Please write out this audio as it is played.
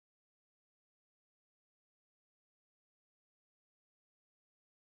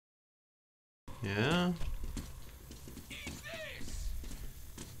Yeah.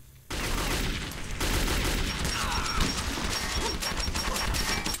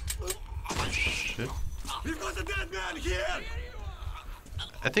 Shit. We've got a dead man here!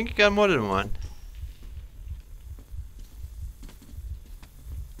 I think you got more than one.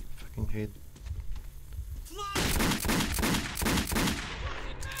 Fucking hate.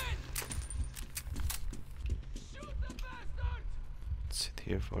 Sit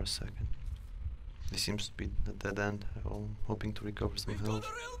here for a second. This seems to be a dead end. I'm hoping to recover some We've got health.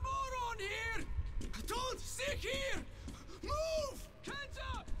 a real moron here! Don't stick here! Move! Hands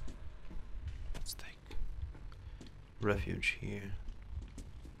up! Let's take refuge here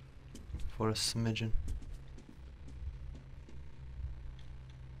for a smidgen.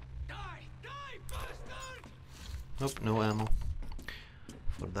 Die! Die, bastard! Nope, no ammo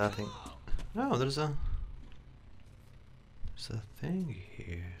for that thing. Oh, there's a thing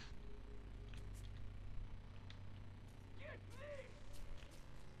here.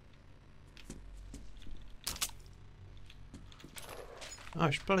 Oh, I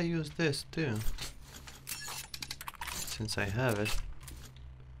should probably use this too, since I have it.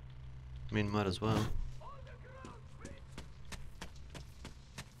 I mean, might as well.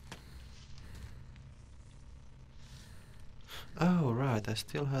 Oh, right, I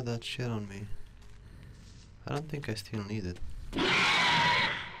still have that shit on me. I don't think I still need it.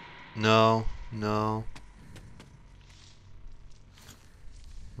 No, no.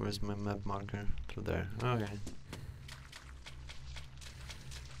 Where's my map marker? Through there. Okay.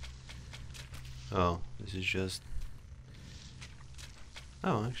 Oh, this is just...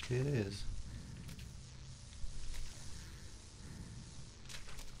 Oh, actually it is.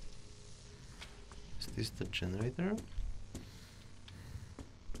 Is this the generator?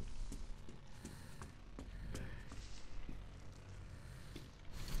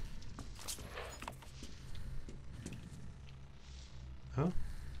 Oh.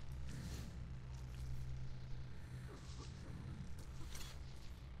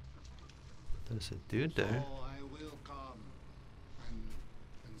 There's a dude there. So I will come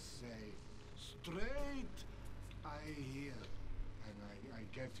and say straight. I hear and I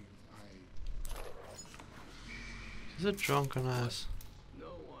get you. He's a drunken ass. No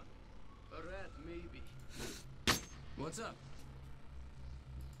one. A rat, maybe. What's up?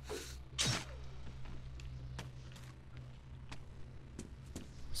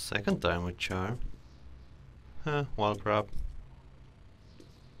 Second time with charm. Huh, wall crap.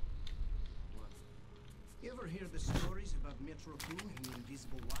 You ever hear the stories about Metro 2 and the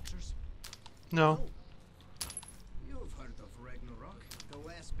Invisible Watchers? No. Oh. You've heard of Ragnarok, the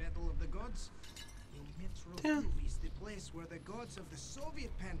last battle of the gods? In Metro 2 is the place where the gods of the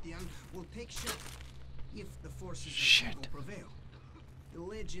Soviet pantheon will take shelter if the forces of evil prevail. The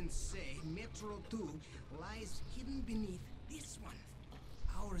legends say Metro 2 lies hidden beneath this one.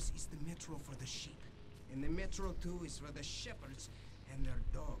 Ours is the Metro for the sheep, and the Metro 2 is for the shepherds and their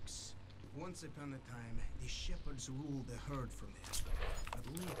dogs. Once upon a time, the shepherds ruled the herd from there. But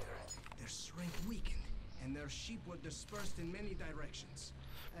later, their strength weakened, and their sheep were dispersed in many directions.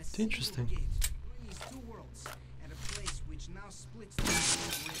 A Interesting. single gate between these two worlds, at a place which now splits the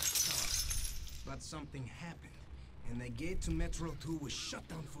red star. But something happened, and the gate to Metro 2 was shut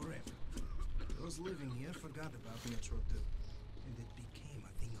down forever. Those living here forgot about Metro 2, and it became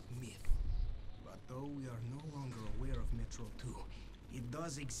a thing of myth. But though we are no longer aware of Metro 2, it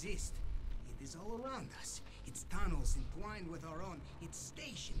does exist. It is all around us. Its tunnels entwined with our own. Its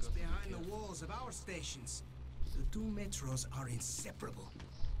stations behind the walls of our stations. The two metros are inseparable.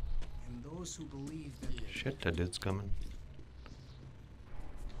 And those who believe that... Shit, that dude's coming.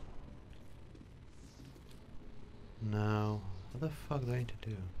 Now, what the fuck do I need to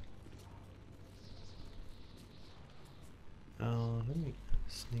do? Let me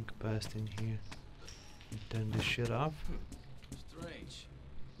sneak past in here and turn this shit off. Strange.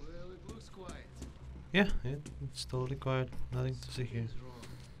 Well, it looks quiet. Yeah, it's totally quiet. Nothing to see here. Something's wrong.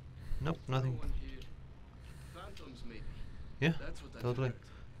 Nope, nothing. No one here. Phantoms, maybe. Yeah, That's what I totally. heard.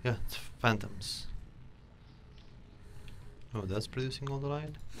 Yeah, it's phantoms. Oh, that's producing all the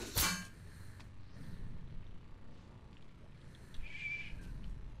light?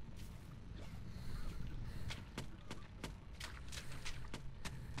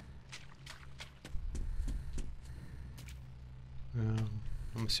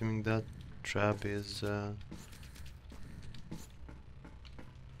 I'm assuming that trap is... Oh,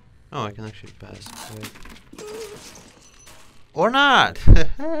 I can actually pass. Wait. Or not!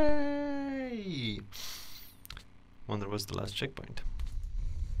 Hey! Wonder what's the last checkpoint.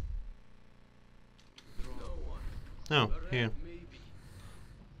 No one. Oh, A rat, here. maybe.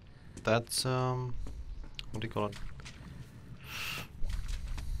 That's what do you call it?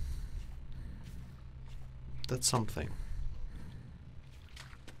 That's something.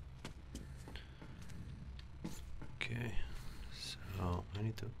 Okay, so I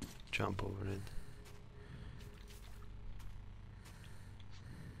need to jump over it.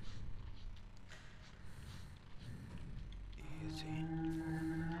 Easy.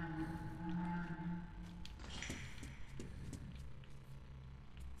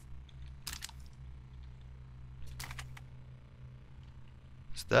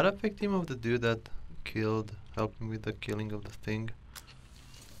 Is that a victim of the dude that helped me with the killing of the thing?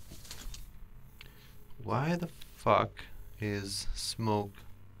 Why the fuck is smoke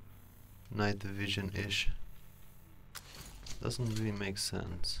night vision-ish? Doesn't really make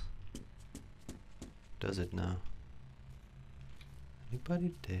sense. Does it now?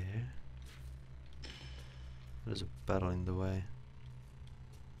 Anybody there? There's a battle in the way.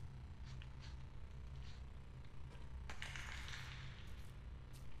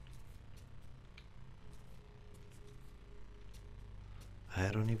 I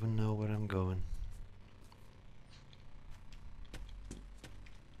don't even know where I'm going.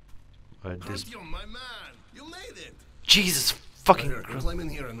 Alright, this. Artyom, my man, you made it. Jesus fucking Here, climb in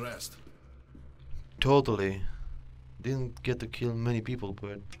here and rest. Totally. Didn't get to kill many people,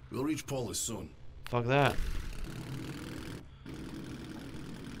 but We'll reach Polis soon. fuck that.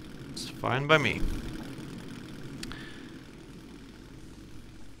 It's fine by me.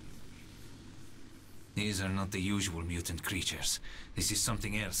 These are not the usual mutant creatures. This is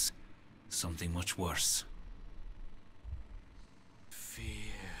something else. Something much worse.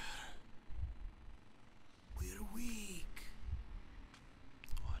 Fear. We're weak.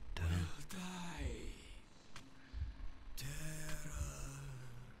 What the? We'll die. Terror.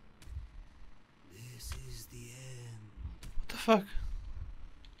 This is the end. What the fuck?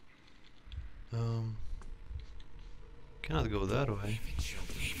 Cannot go that way.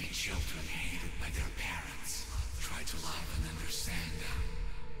 Even children hated by their parents try to love and understand them.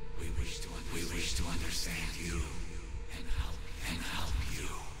 We wish to understand you and help you.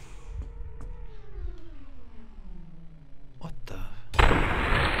 What the?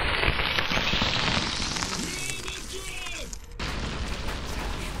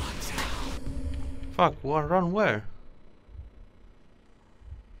 Fuck, run where?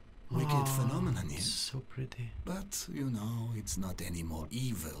 Wicked phenomenon It's is. so pretty. But, you know, it's not any more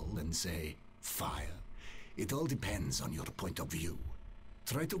evil than, say, fire. It all depends on your point of view.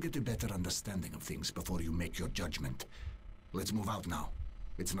 Try to get a better understanding of things before you make your judgment. Let's move out now.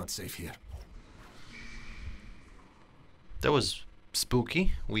 It's not safe here. That was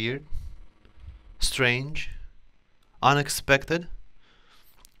spooky, weird, strange, unexpected.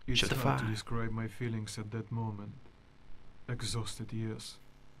 It's Shut the hard fuck. to describe my feelings at that moment. Exhausted, yes,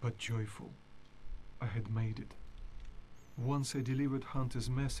 but joyful. I had made it. Once I delivered Hunter's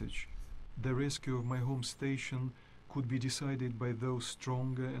message, the rescue of my home station could be decided by those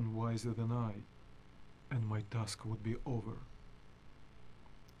stronger and wiser than I, and my task would be over.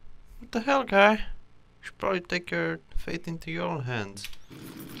 What the hell, guy? You should probably take your fate into your own hands.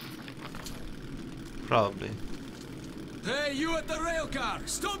 Probably. Hey, you at the rail car!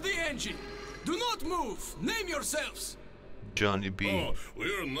 Stop the engine! Do not move! Name yourselves! Johnny B. Oh,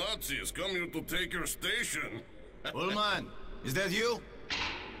 we're Nazis. Come here to take your station. Ullman, is that you?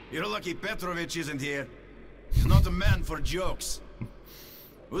 You're lucky Petrovich isn't here. He's not a man for jokes.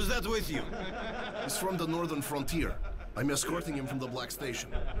 Who's that with you? He's from the northern frontier. I'm escorting him from the Black Station.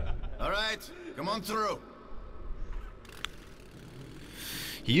 All right, come on through.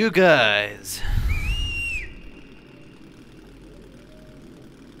 You guys.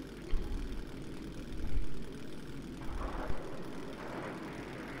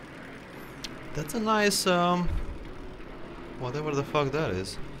 That's a nice, whatever the fuck that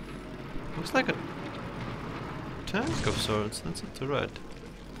is. Looks like a tank of sorts. That's a turret.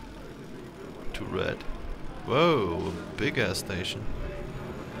 Turret. Whoa, big ass station.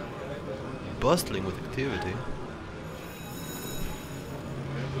 Bustling with activity.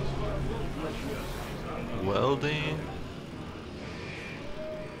 Welding.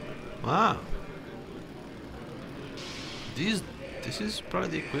 Wow. This is probably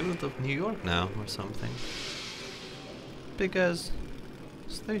the equivalent of New York now or something. Big ass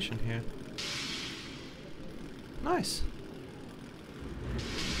station here. Nice.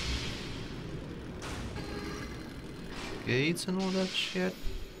 Gates and all that shit.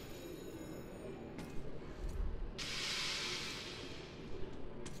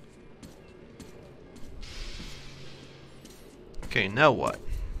 Okay, now what?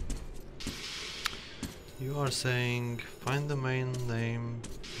 You are saying Find the main name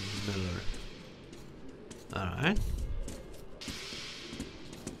Miller. Alright.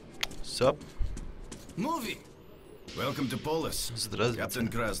 Sup? Movie! Welcome to Polis, Captain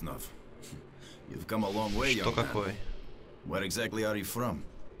Krasnov. You've come a long way, young man. Where exactly are you from?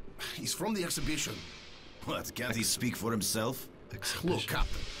 He's from the exhibition. What, can't he speak for himself? Look,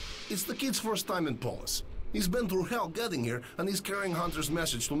 Captain, it's the kid's first time in Polis. He's been through hell getting here, and he's carrying Hunter's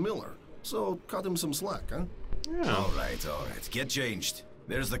message to Miller. So, cut him some slack, huh? Yeah. Alright. Get changed.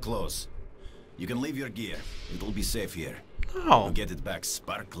 There's the clothes. You can leave your gear. It'll be safe here. Oh. We'll get it back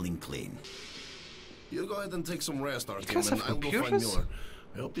sparkling clean. You go ahead and take some rest, Artyom, and I'll go find Miller.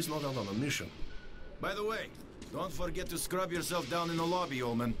 I hope he's not out on a mission. By the way, don't forget to scrub yourself down in the lobby,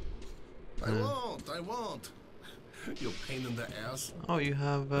 old man. I won't. You pain in the ass. Oh, you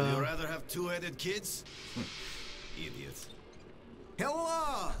have. Would you rather have two-headed kids? Idiots.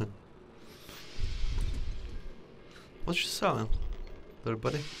 Hello! What you selling, there,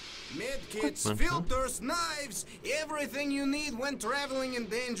 buddy? Medkits, Equipment, filters, knives, everything you need when traveling in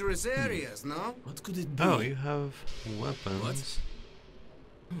dangerous areas, no? What could it be? Oh, you have weapons.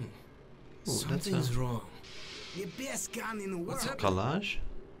 Ooh, Something's wrong. The best gun in the world. Collage?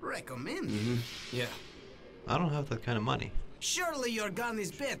 Recommend. Yeah. I don't have that kind of money. Surely your gun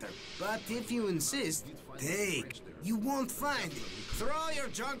is better, but if you insist, take. You won't find it. Throw your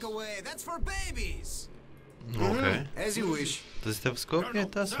junk away. That's for babies. Okay. As you wish. Does it have a scope? Yeah,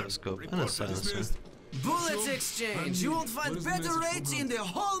 it does have a scope. And a silencer. Bullets exchange. You won't find better rates in the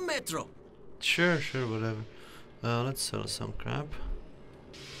whole metro. Sure, whatever. Let's sell some crap.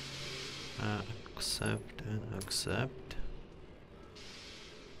 Accept and accept.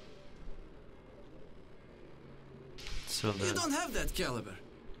 So You don't have that caliber.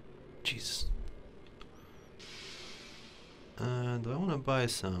 Jesus. Do I want to buy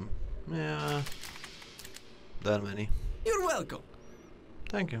some? Yeah. That many. You're welcome.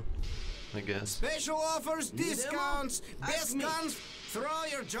 Thank you. I guess. Special offers, discounts, best guns. Throw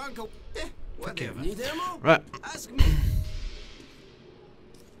your junk away. Whatever. Need ammo? Right. Ask me.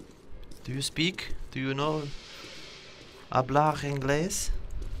 Do you speak? Do you know hablar inglés?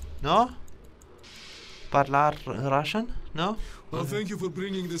 No? Parlar Russian? No? Well, thank you for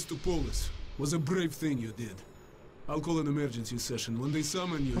bringing this to Polis. Was a brave thing you did. I'll call an emergency session. When they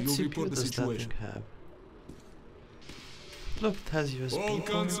summon you, What you'll CPU report the does that situation. thing have? Look, it has USB. All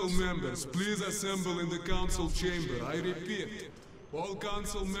council members, please assemble in the council chamber. I repeat. All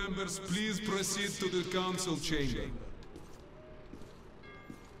council members, please proceed to the council chamber.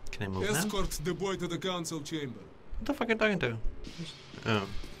 Can I move now? Escort the boy to the council chamber. What the fuck are you talking to? Oh.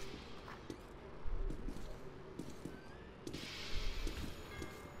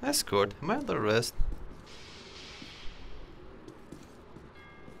 Escort? Am I under arrest?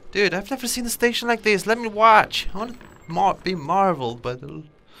 Dude, I've never seen a station like this. Let me watch. I want to be marveled by the little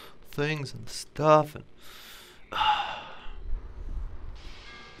things and stuff and...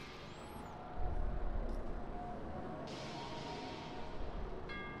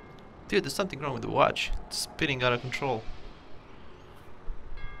 Dude, there's something wrong with the watch. It's spinning out of control.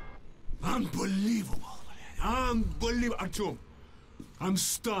 Unbelievable. Unbelievable. Artyom, I'm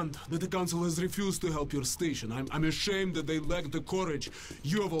stunned that the council has refused to help your station. I'm ashamed that they lack the courage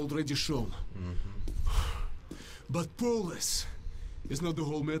you have already shown. But Polis is not the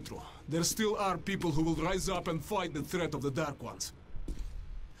whole metro. There still are people who will rise up and fight the threat of the Dark Ones.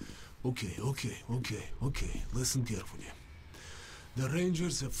 Okay. Listen carefully. The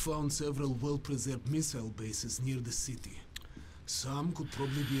Rangers have found several well-preserved missile bases near the city. Some could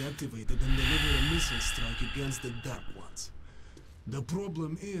probably be activated and deliver a missile strike against the Dark Ones. The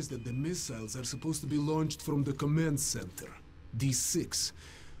problem is that the missiles are supposed to be launched from the command center, D6,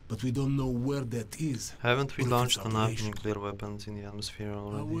 but we don't know where that is. Haven't we launched enough nuclear weapons in the atmosphere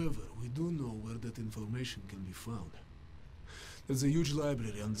already? However, we do know where that information can be found. There's a huge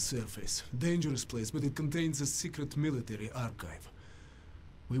library on the surface. Dangerous place, but it contains a secret military archive.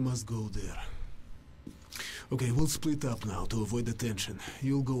 We must go there. Okay, we'll split up now to avoid the tension.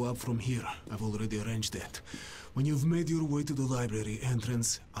 You'll go up from here. I've already arranged that. When you've made your way to the library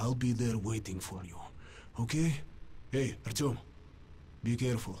entrance, I'll be there waiting for you. Okay? Hey, Artyom, be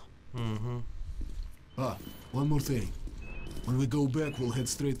careful. One more thing. When we go back, we'll head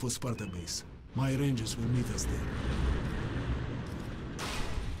straight for Sparta base. My rangers will meet us there.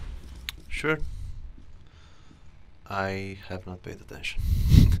 Sure. I have not paid attention.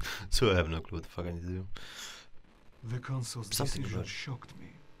 So I have no clue what the fuck I need to do. The council's Something decision about shocked me,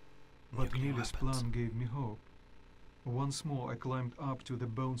 but nuclear Nili's weapons. plan gave me hope. Once more I climbed up to the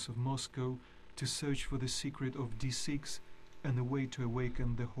bones of Moscow to search for the secret of D6 and a way to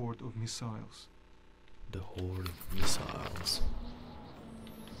awaken the horde of missiles. The horde of missiles.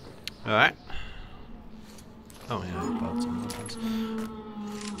 Alright. Oh yeah, I bought some weapons.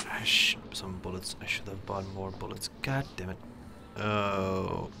 Some bullets. I should have bought more bullets. God damn it.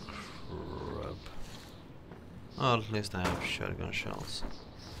 Oh crap. Oh, at least I have shotgun shells.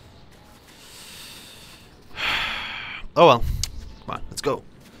 Oh well. Come on, let's go.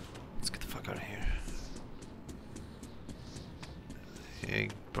 Let's get the fuck out of here. I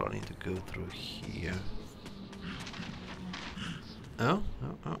probably need to go through here. Oh,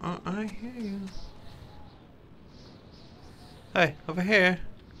 I hear you. Hey, over here.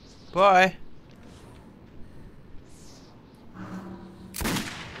 Bye.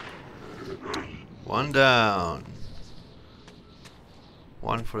 One down.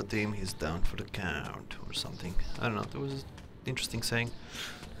 One for the team, he's down for the count. Or something. I don't know, there was an interesting saying.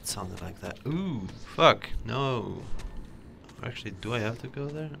 It sounded like that. Ooh, fuck, no. Actually, do I have to go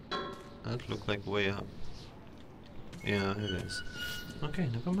there? That looked like way up. Yeah, it is. Okay,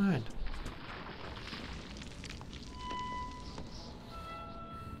 never mind.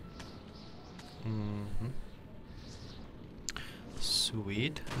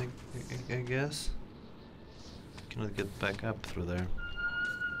 Sweet, I guess. Cannot get back up through there.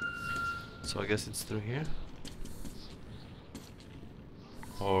 So I guess it's through here?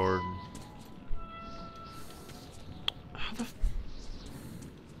 Or... how the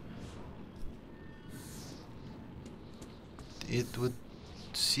it would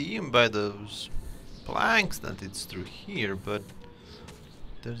seem by those planks that it's through here, but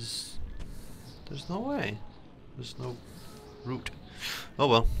there's no way. There's no route. Oh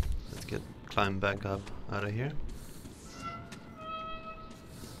well, let's climb back up out of here.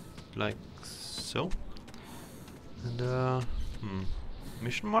 Like so. And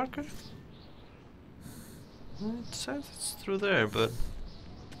mission marker? It says it's through there, but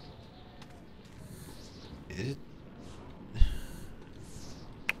it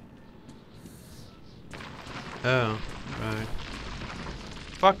oh, right.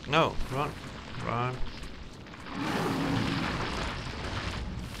 Fuck no, run. Run. I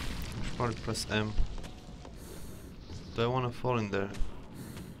should probably press M. Do I wanna fall in there?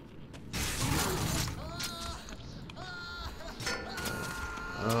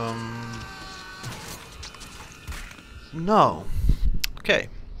 No. Okay.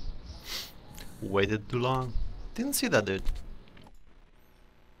 Waited too long. Didn't see that dude.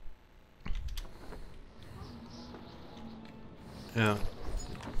 Yeah.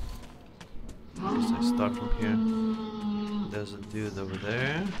 So I start from here. There's a dude over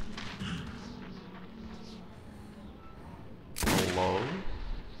there. Hello?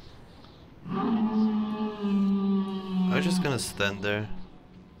 I'm just gonna stand there.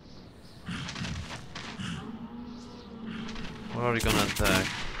 What are you gonna attack?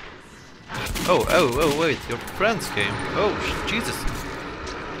 Oh, wait, your friends came. Oh, Jesus.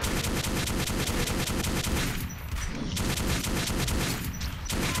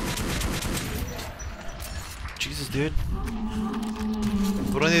 Jesus, dude.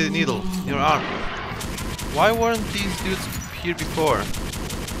 But I need a needle in your arm. Why weren't these dudes here before?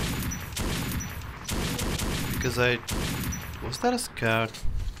 Because was that a scout?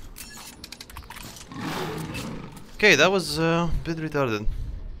 Okay, that was a bit retarded.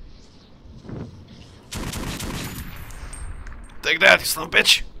 Take that, you son of a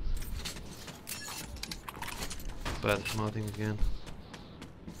bitch! Bad modding again.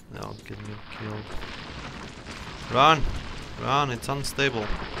 Now get me killed. Run! Run, it's unstable.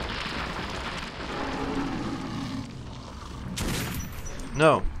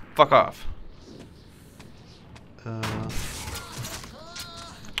 No, fuck off. God,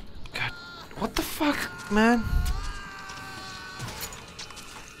 what the fuck, man?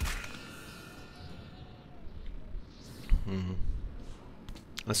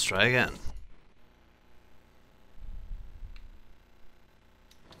 Let's try again.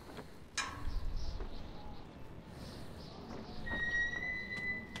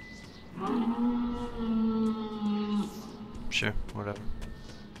 Sure, whatever.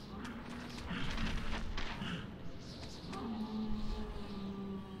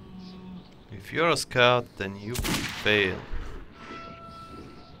 If you're a scout, then you fail.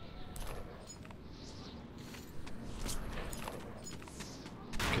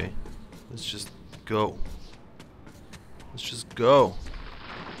 Okay, let's just go. Let's just go.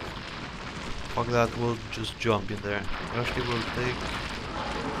 Fuck that, we'll just jump in there. Actually, we'll take...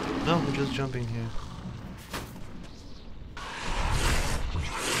 No, we're just jumping here.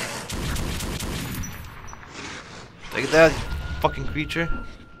 Take that, fucking creature.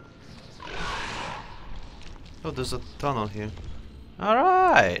 Oh, there's a tunnel here.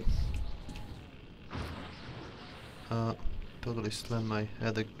 Alright. Totally slam my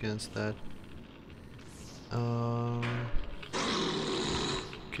head against that. Okay.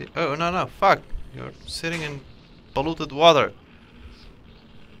 Oh no, fuck! You're sitting in polluted water.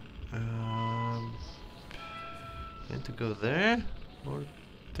 Going to go there or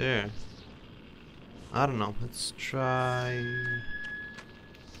there? I don't know. Let's try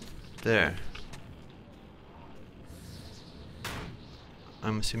there.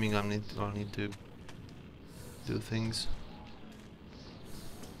 I'm assuming I'll need to do things.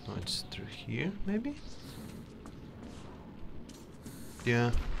 Oh, it's through here, maybe?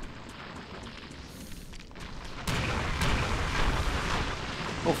 Yeah.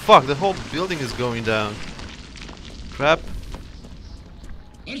 Oh fuck, the whole building is going down. Crap.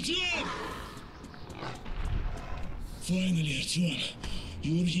 Artyom! Finally, Artyom.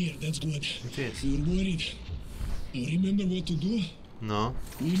 You're here, that's good. It is. You were worried. Now remember what to do? No.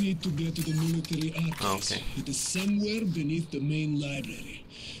 We need to get to the military archives. Oh, okay. It is somewhere beneath the main library.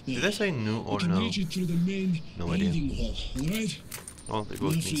 Now, Did I say no or we can no? reach it through the main No idea. reading hall, alright? Oh, they No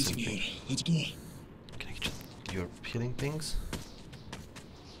both mean freezing something. here. Let's go. Can I just... You're healing things?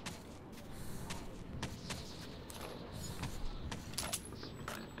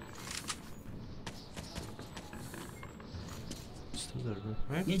 Still there,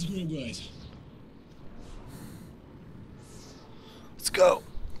 right? Let's go, guys. Let's go!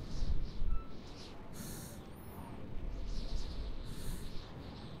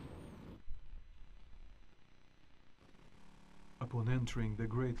 Upon entering the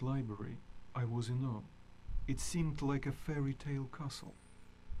great library, I was in awe. It seemed like a fairy tale castle.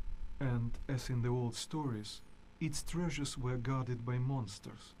 And, as in the old stories, its treasures were guarded by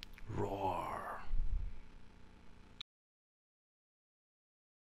monsters. Roar!